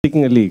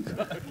taking a leak.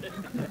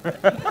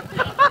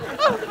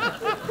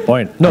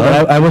 Point. No,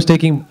 but I was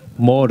taking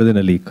more than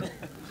a leak.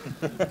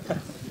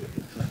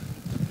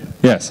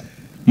 Yes.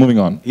 Moving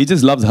on. He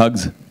just loves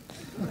hugs.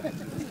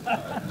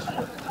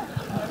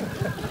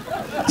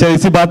 चल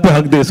इसी बात पे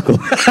हक दे इसको.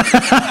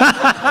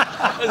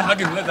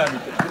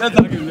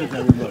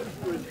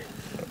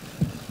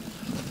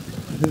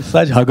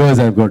 Such huggers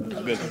I've got.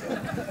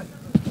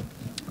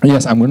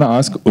 Yes, I'm going to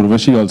ask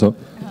Urvashi also.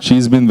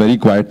 She's been very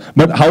quiet.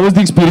 But how was the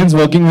experience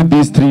working with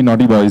these three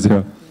naughty boys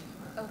here?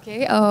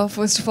 Okay,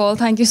 first of all,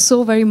 thank you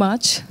so very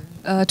much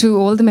to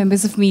all the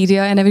members of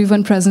media and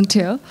everyone present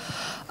here.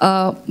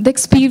 The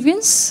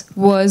experience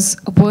was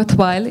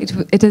worthwhile.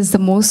 It is the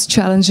most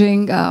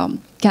challenging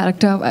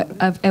character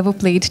I've ever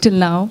played till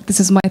now. This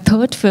is my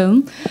third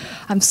film.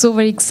 I'm so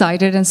very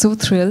excited and so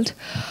thrilled.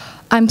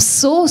 I'm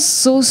so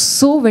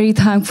very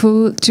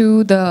thankful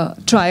to the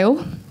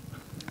trio,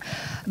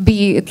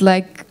 be it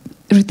like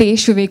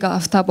Riteish, Viveik,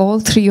 Aftab, all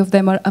three of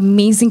them are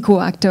amazing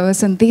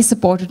co-actors and they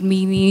supported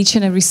me in each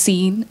and every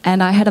scene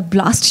and I had a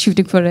blast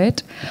shooting for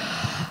it.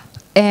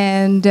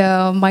 And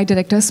my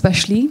director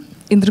especially,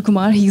 Indra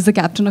Kumar, he's the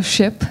captain of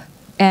ship.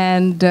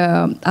 And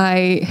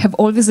I have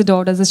always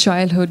adored as a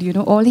childhood, you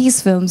know, all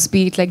his films,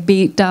 be it like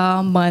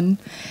Beta, Man,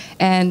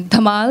 and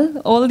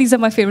Dhamal. All these are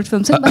my favorite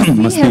films. And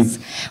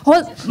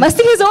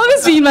Masti has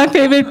always been my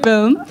favorite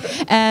film.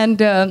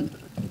 And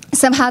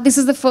somehow this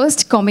is the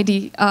first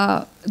comedy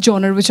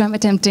genre which I'm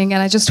attempting,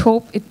 and I just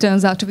hope it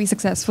turns out to be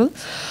successful.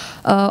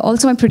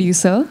 Also my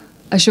producer,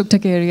 Ashok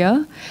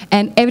Takeria,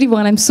 and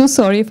everyone, I'm so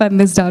sorry if I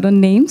missed out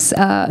on names.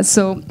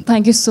 So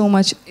thank you so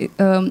much,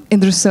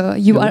 Indra sir.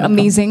 You are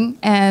amazing,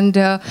 and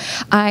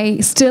I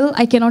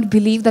cannot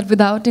believe that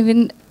without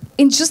even,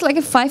 in just like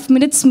a 5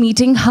 minutes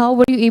meeting, how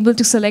were you able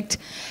to select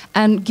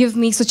and give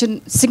me such a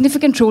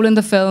significant role in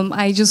the film?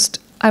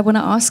 I want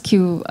to ask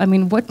you, I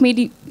mean, what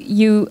made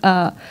you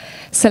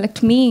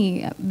select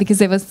me? Because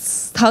there was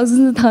thousands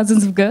and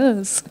thousands of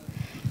girls.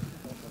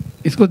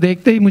 इसको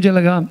देखते ही मुझे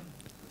लगा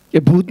कि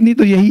भूतनी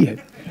तो यही है.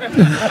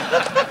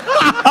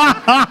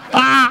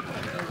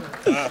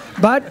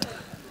 But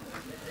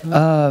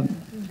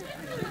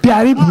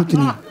प्यारी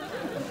भूतनी.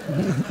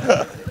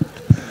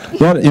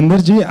 Well,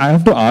 Inderji, I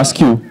have to ask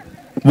you,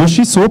 was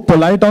she so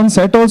polite on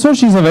set also?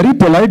 She's a very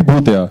polite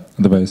bhoot, yeah,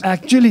 otherwise.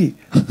 Actually,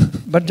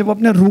 but जब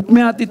अपने रूप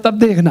में आती तब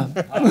देखना.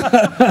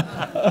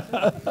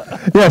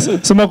 Yes,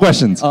 some more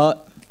questions.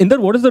 Inder,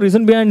 what is the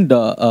reason behind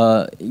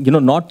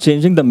not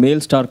changing the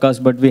male star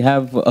cast, but we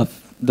have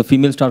the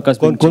female star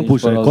cast being changed?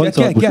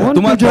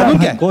 तुम्हारा problem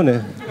क्या है? कौन है?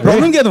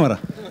 प्रॉब्लम क्या है तुम्हारा?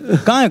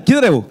 कहाँ है?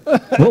 किधर है वो?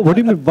 What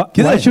do you mean?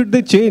 Why should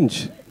they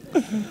change?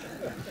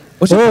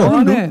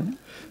 कौन है?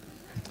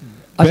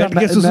 बैठ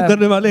के सुसु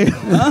करने वाले.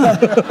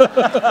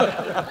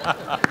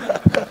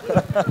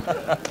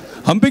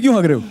 हम पे क्यों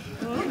हग रहे हो?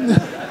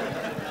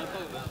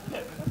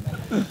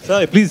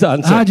 Sir, please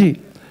answer. हाँ जी.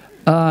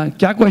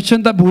 क्या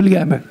क्वेश्चन था भूल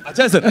गया मैं.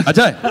 अच्छा है सर,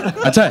 अच्छा है,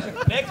 अच्छा है.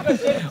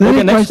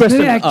 Okay, next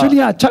question. Actually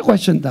अच्छा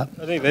क्वेश्चन था.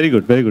 Very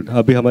good, very good.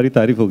 अभी हमारी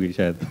तारीफ होगी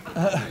शायद.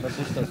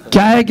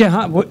 क्या है कि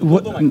हाँ वो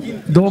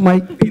दो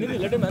माइक.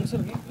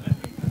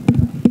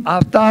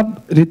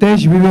 आफ्ताब,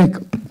 रितेश, विवेक.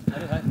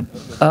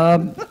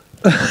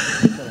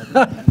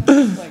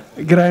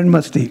 ग्रैंड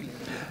मस्ती.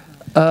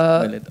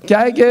 क्या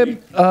है कि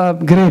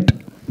ग्रेट.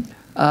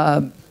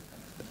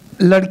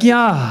 लड़कियां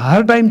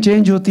हर टाइम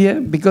चेंज होती है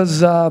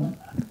बिकॉज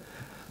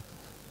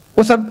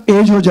वो सब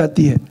एज हो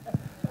जाती है,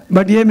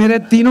 बट ये मेरे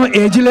तीनों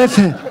एजलेस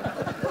हैं.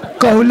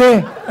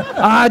 कोहले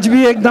आज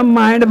भी एकदम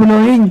माइंड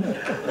ब्लोइंग.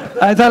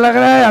 ऐसा लग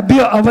रहा है अभी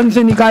ओवन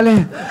से निकाले.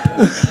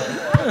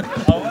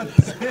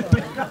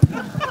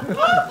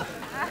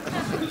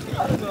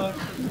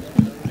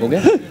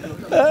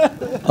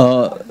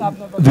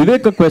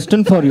 Vivek, a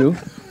question for you.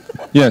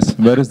 Yes,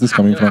 where is this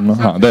coming from?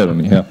 There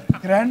only, yeah.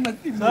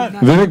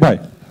 Vivek bhai,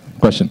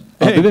 question.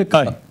 Vivek,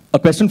 a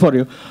question for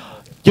you.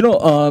 You know,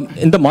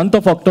 in the month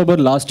of October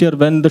last year,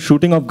 when the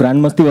shooting of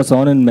Grand Masti was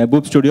on in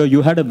Mehboob studio,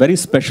 you had a very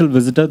special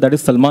visitor, that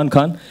is Salman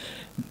Khan.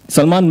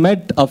 Salman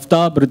met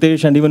Aftab,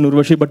 Riteish and even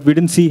Urvashi, but we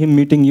didn't see him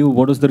meeting you.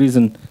 What was the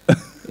reason?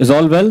 Is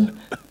all well?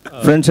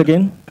 Friends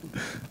again?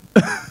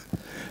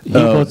 He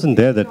wasn't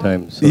there that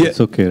time, so it's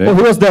okay, right? Oh,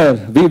 who was there?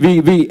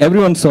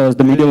 Everyone saw us,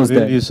 the media was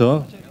there. You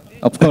saw?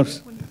 Of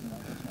course.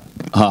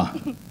 हाँ.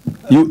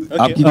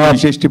 आपकी कोई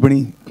विशेष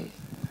टिप्पणी?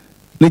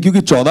 नहीं,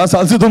 क्योंकि 14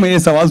 साल से तो मैं ये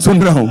सवाल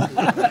सुन रहा हूँ.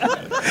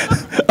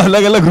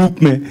 अलग अलग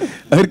रूप में.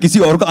 अगर किसी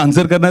और को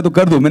आंसर करना है तो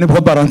कर दो. मैंने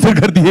बहुत बार आंसर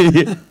कर दिए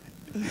ये.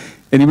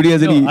 Anybody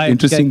has any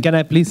interesting? Can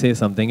I please say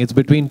something? It's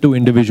between two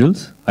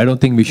individuals. I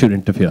don't think we should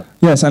interfere.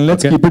 Yes, and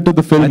let's keep it to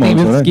the film. I think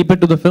also, let's keep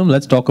it to the film.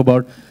 Let's talk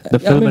about the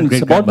film. And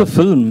it's about the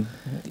film.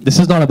 This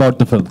is not about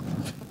the film.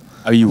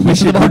 You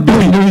wish it would be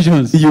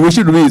individuals. You wish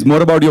it would be. It's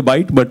more about your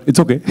bite, but it's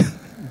okay.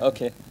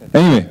 Okay.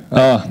 Anyway,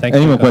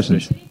 any more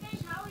questions?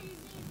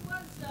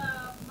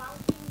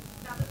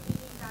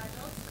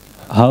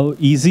 How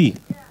easy?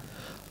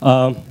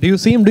 Do you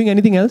see him doing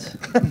anything else?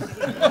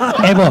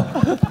 Ever?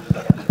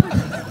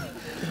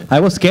 I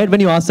was scared when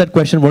you asked that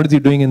question, what is he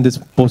doing in this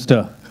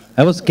poster?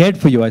 I was scared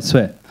for you, I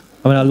swear.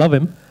 I mean, I love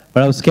him,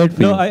 But I was scared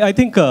for No, you. I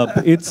think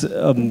it's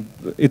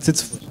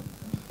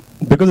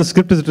because the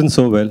script is written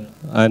so well,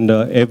 and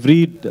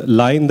every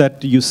line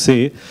that you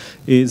say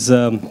is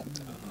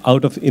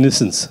out of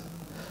innocence.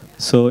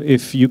 So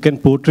if you can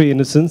portray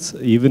innocence,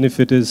 even if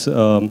it is,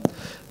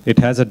 it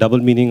has a double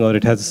meaning or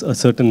it has a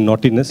certain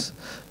naughtiness,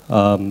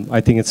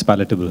 I think it's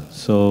palatable.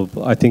 So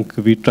I think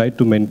we tried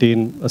to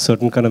maintain a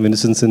certain kind of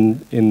innocence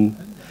in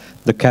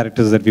the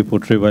characters that we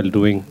portray while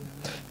doing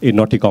a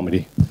naughty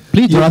comedy.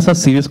 Please ask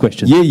us serious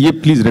questions. ये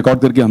please record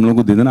करके हम लोगों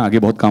को दे देना, आगे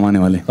बहुत काम आने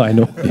वाले हैं. I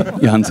know.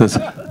 ये answers.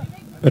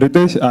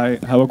 Riteish, I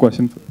have a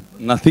question.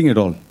 Nothing at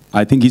all.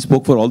 I think he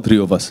spoke for all three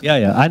of us.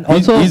 Yeah. And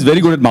also, he's very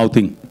good at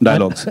mouthing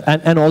dialogues.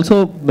 And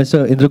also,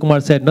 Mr. Indra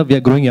Kumar said, no, we are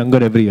growing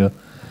younger every year.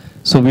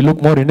 So we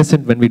look more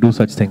innocent when we do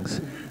such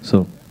things.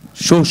 So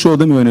Show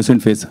them your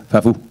innocent face,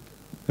 Fafu.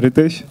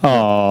 Ritesh,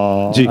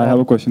 I have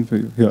a question for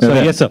you. Here.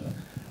 Sorry, yes, sir.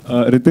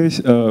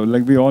 Ritesh,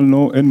 like we all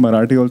know, in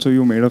Marathi also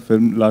you made a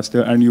film last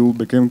year and you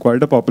became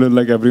quite a popular,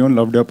 like everyone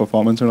loved your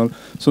performance and all.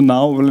 So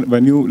now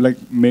when you like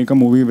make a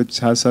movie which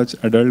has such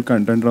adult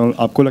content and all,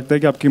 आपको लगता है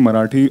कि आपकी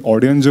Marathi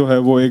audience जो है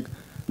वो एक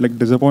like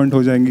disappoint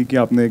हो जाएंगी कि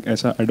आपने एक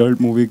ऐसा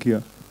adult movie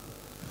किया?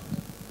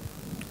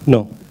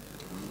 No,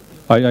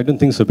 I don't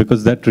think so,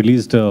 because that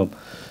released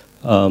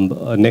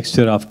next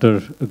year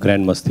after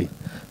Grand Masti.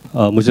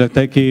 मुझे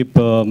लगता है कि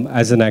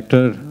as an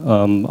actor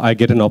I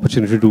get an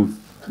opportunity to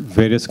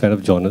various kind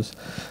of genres,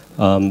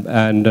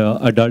 and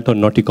adult or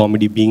naughty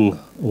comedy being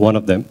one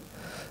of them.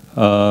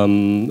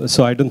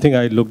 So I don't think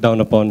I look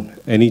down upon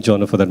any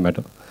genre for that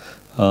matter.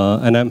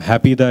 And I'm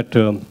happy that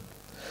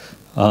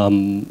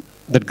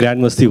that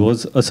Grand Masti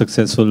was a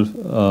successful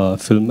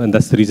film, and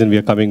that's the reason we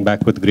are coming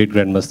back with Great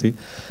Grand Masti.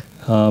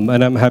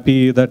 And I'm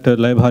happy that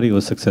Lay Bhari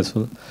was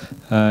successful.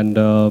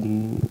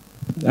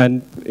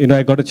 And you know,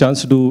 I got a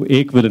chance to do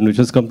Ek Villain, which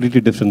was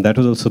completely different. That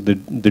was also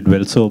did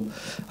well. So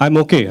I'm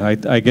okay.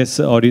 I guess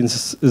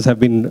audiences have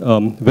been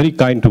very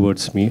kind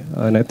towards me,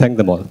 and I thank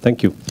them all.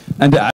 Thank you. And